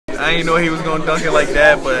I didn't know he was gonna dunk it like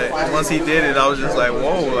that, but once he did it, I was just like,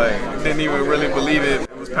 whoa, like didn't even really believe it.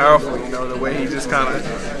 It was powerful, you know, the way he just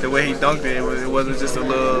the way he dunked it. It wasn't just a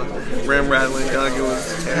little rim rattling dunk.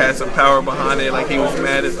 It had some power behind it. Like he was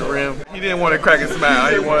mad at the rim. He didn't want to crack a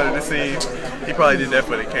smile. He wanted to see. He probably did that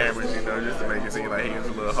for the cameras, you know, just to make it seem like he was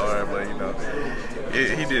a little hard. But you know,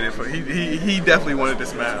 he did it for. He definitely wanted to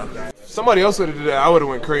smile. Somebody else would have did that, I would have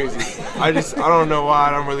went crazy. I don't know why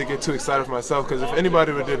I don't really get too excited for myself, because if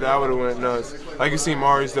anybody would have did that, I would have went nuts. Like you seen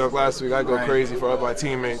Mari's dunk last week, I go crazy for my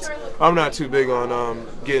teammates. I'm not too big on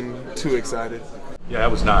getting too excited. Yeah,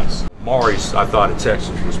 that was nice. Mari's, I thought at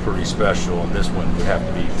Texas was pretty special, and this one would have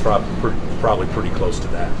to be probably pretty close to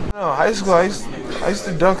that. No, high school I used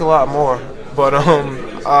to dunk a lot more, but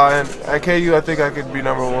and at KU I think I could be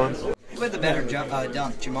number one. Who had the better dunk,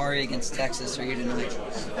 Jamari against Texas or you tonight?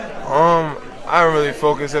 I don't really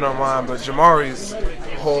focus in on mine, but Jamari's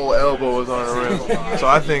whole elbow was on the rim, so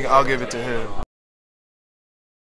I think I'll give it to him.